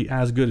 car can be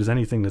as good as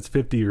anything that's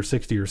 $50,000 or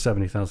 $60,000 or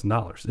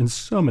 $70,000 in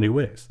so many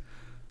ways.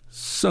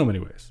 So many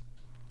ways.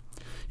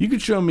 You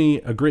could show me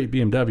a great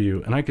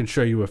BMW and I can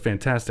show you a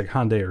fantastic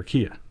Hyundai or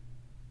Kia,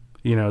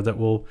 you know, that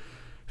will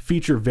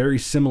feature very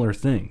similar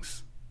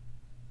things.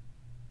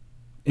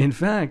 In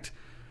fact,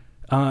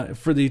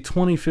 for the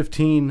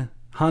 2015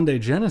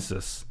 Hyundai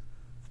Genesis,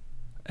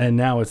 and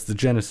now it's the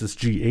Genesis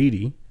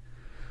G80,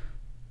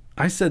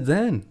 I said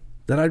then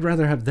that I'd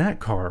rather have that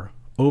car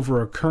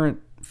over a current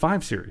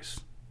 5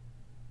 Series,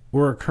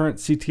 or a current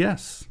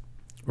CTS,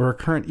 or a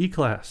current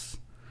E-Class,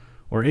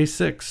 or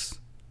A6,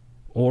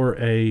 or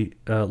a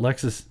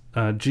Lexus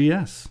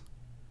GS.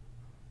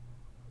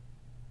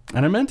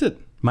 And I meant it.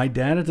 My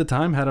dad at the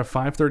time had a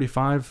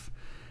 535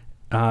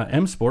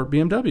 M Sport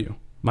BMW.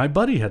 My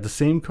buddy had the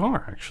same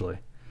car, actually.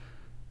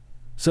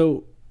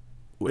 So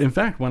in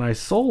fact, when I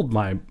sold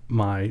my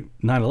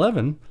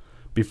 911,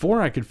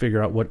 before I could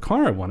figure out what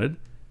car I wanted,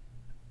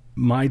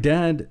 my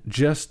dad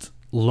just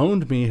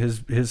loaned me his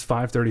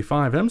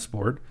 535 M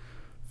Sport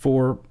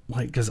for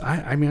because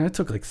I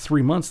took like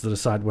 3 months to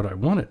decide what I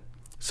wanted.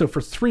 So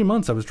for 3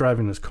 months I was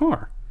driving this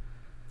car,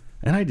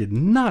 and I did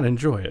not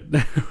enjoy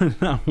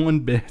it, not one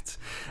bit.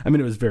 I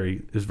mean, it was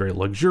very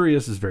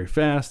luxurious, it was very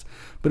fast,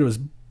 but it was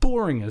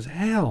boring as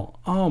hell.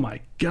 Oh my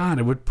God,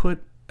 it would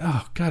put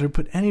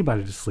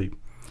anybody to sleep.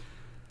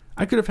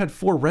 I could have had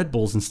 4 Red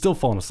Bulls and still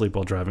fallen asleep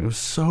while driving. It was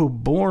so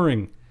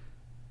boring.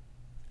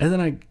 And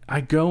then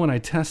I go and I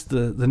test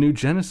the new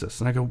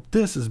Genesis, and I go,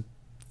 this is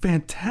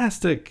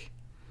fantastic.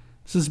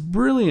 This is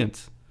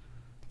brilliant.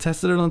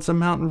 Tested it on some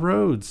mountain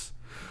roads,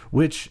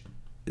 which,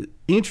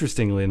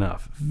 interestingly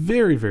enough,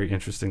 very, very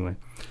interestingly,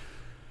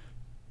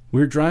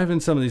 we were driving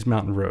some of these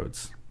mountain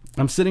roads.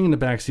 I'm sitting in the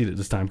back seat at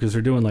this time because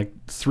they're doing like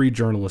 3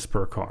 journalists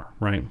per car,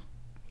 right?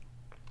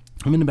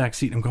 I'm in the back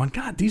seat and I'm going,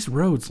 God, these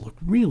roads look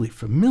really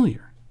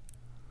familiar.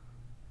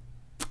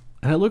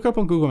 And I look up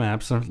on Google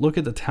Maps and I look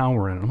at the town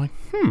we're in. And I'm like,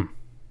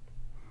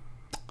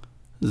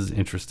 this is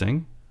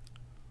interesting.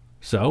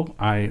 So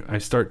I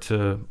start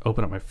to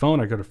open up my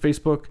phone. I go to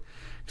Facebook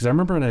because I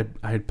remember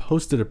I had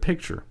posted a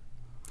picture,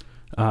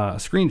 a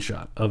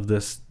screenshot of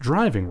this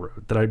driving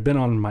road that I'd been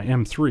on my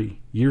M3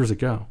 years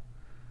ago.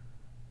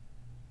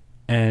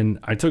 And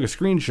I took a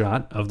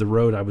screenshot of the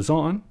road I was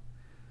on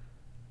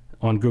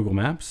Google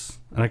Maps,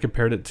 and I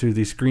compared it to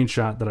the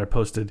screenshot that I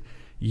posted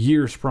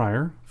years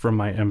prior from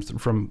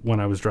from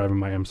when I was driving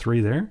my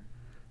M3 there.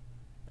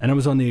 And I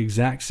was on the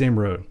exact same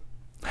road.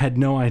 Had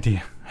no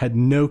idea, had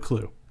no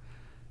clue,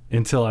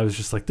 until I was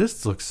just like,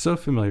 this looks so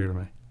familiar to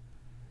me. I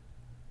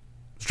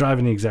was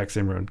driving the exact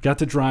same road. Got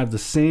to drive the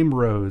same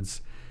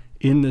roads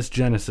in this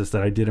Genesis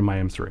that I did in my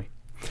M3.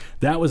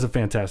 That was a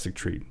fantastic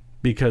treat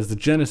because the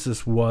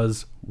Genesis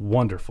was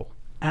wonderful.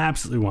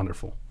 Absolutely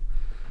wonderful.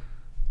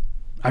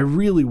 I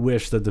really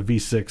wish that the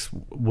V6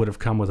 would have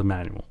come with a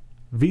manual.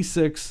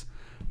 V6,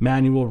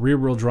 manual,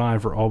 rear-wheel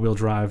drive or all-wheel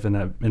drive in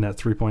that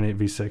 3.8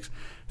 V6. I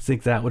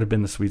think that would have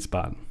been the sweet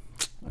spot.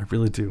 I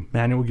really do.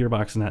 Manual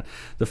gearbox in that.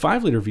 The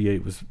 5-liter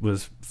V8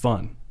 was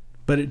fun,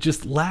 but it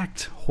just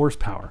lacked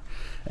horsepower,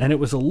 and it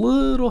was a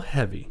little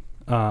heavy.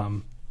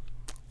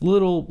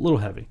 Little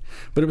heavy,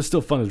 but it was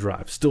still fun to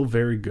drive. Still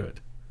very good.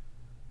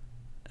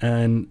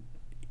 And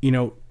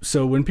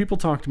so when people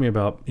talk to me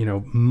about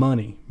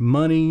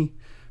money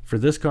for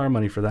this car,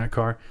 money for that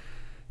car,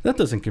 that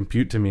doesn't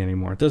compute to me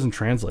anymore. It doesn't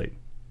translate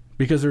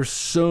because there's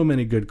so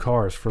many good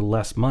cars for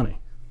less money.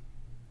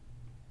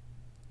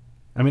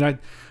 I mean,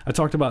 I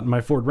talked about in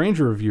my Ford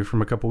Ranger review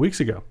from a couple weeks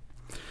ago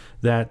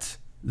that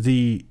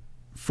the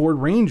Ford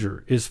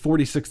Ranger is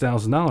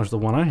 $46,000, the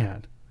one I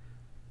had.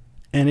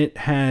 And it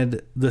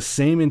had the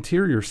same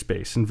interior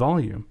space and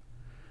volume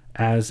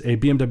as a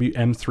BMW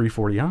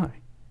M340i.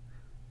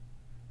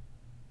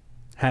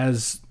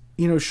 Has,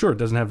 sure, it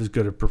doesn't have as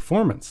good a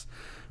performance,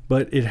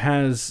 but it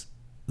has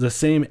the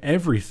same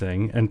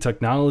everything and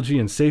technology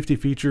and safety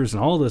features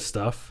and all this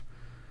stuff,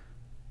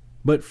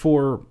 but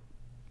for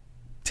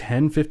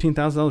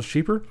 $10,000-$15,000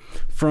 cheaper,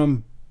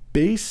 from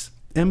base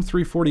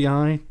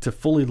M340i to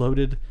fully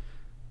loaded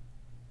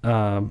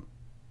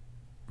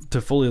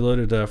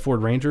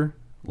Ford Ranger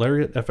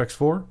Lariat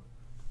FX4.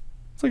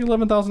 It's like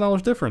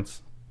 $11,000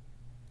 difference.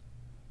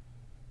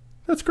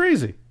 That's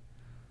crazy.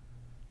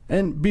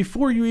 And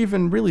before you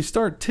even really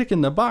start ticking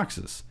the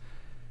boxes,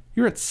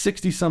 you're at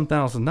 $60-some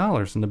thousand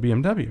in the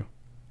BMW,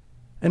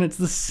 and it's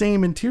the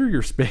same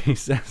interior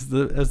space as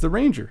the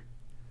Ranger.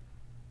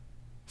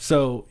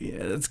 So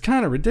it's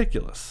kind of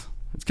ridiculous.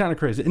 It's kind of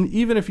crazy. And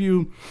even if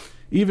you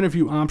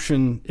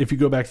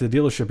go back to the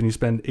dealership and you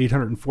spend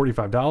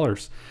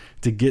 $845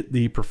 to get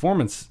the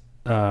performance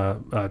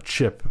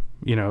chip,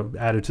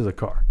 added to the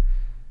car,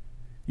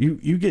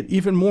 you get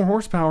even more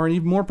horsepower and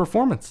even more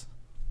performance,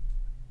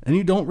 and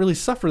you don't really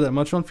suffer that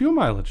much on fuel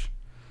mileage,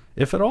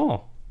 if at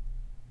all.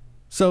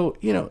 So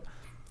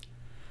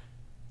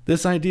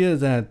this idea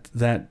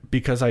that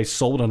because I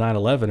sold a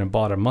 911 and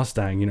bought a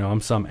Mustang,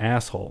 I'm some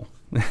asshole.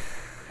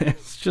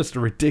 It's just a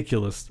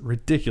ridiculous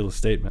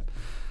statement.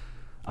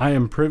 I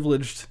am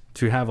privileged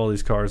to have all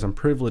these cars. I'm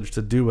privileged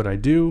to do what I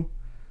do,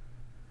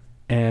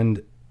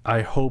 and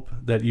I hope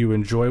that you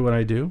enjoy what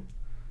I do.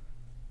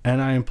 And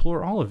I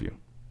implore all of you,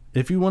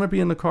 if you want to be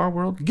in the car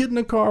world, get in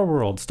the car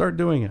world. Start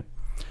doing it.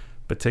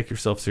 But take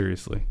yourself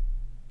seriously.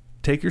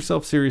 Take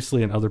yourself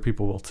seriously, and other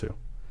people will too.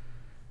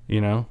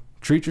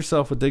 Treat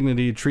yourself with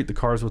dignity, treat the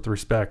cars with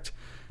respect,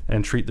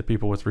 and treat the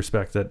people with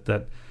respect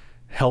that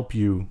help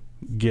you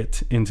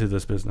get into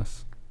this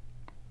business.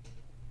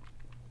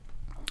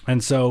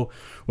 And so,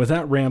 with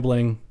that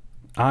rambling,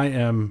 I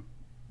am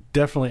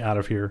definitely out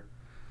of here.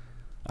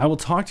 I will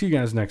talk to you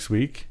guys next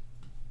week.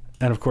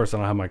 And of course, I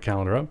don't have my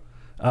calendar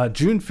up.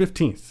 June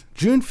 15th.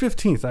 June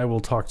 15th, I will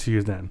talk to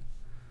you then.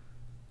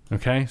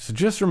 Okay? So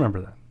just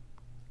remember that.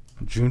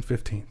 June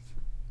 15th.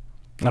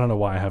 I don't know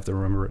why I have to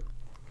remember it.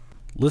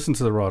 listen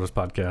to the Raw Autos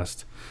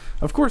podcast.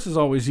 Of course, as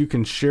always, you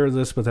can share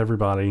this with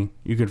everybody.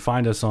 You can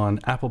find us on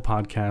Apple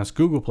Podcasts,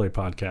 Google Play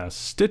Podcasts,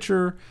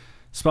 Stitcher,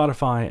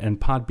 Spotify, and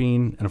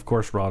Podbean, and of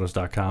course,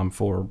 rawautos.com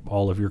for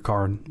all of your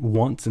car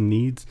wants and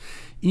needs.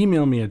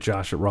 Email me at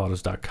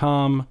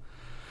josh@rawautos.com.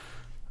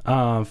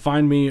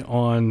 Find me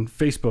on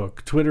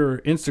Facebook, Twitter,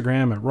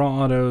 Instagram at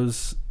Raw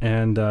Autos,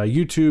 and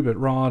YouTube at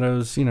Raw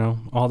Autos,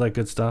 all that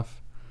good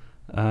stuff.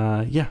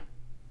 Yeah.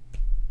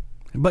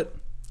 But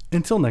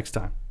until next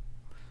time.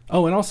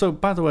 Oh, and also,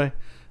 by the way,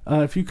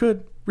 if you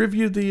could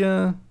review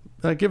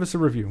give us a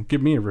review.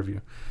 Give me a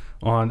review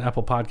on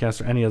Apple Podcasts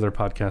or any other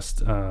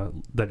podcast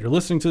that you're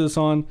listening to this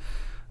on.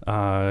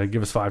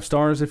 Give us 5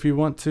 stars if you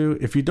want to.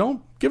 If you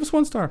don't, give us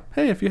 1 star.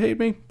 Hey, if you hate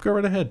me, go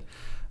right ahead.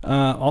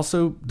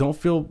 Also, don't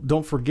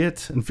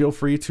forget and feel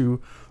free to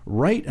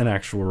write an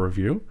actual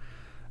review.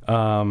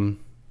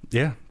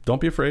 Yeah, don't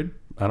be afraid.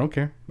 I don't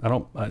care.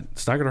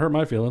 It's not going to hurt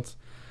my feelings.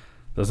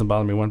 Doesn't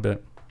bother me one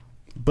bit.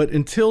 But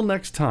until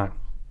next time,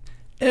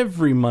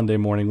 every Monday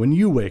morning when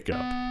you wake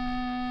up,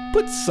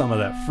 put some of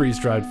that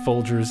freeze-dried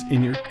Folgers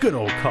in your good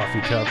old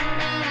coffee cup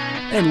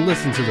and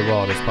listen to the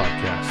Raw Autos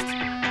podcast.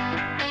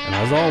 And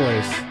as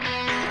always,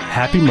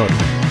 happy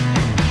motoring.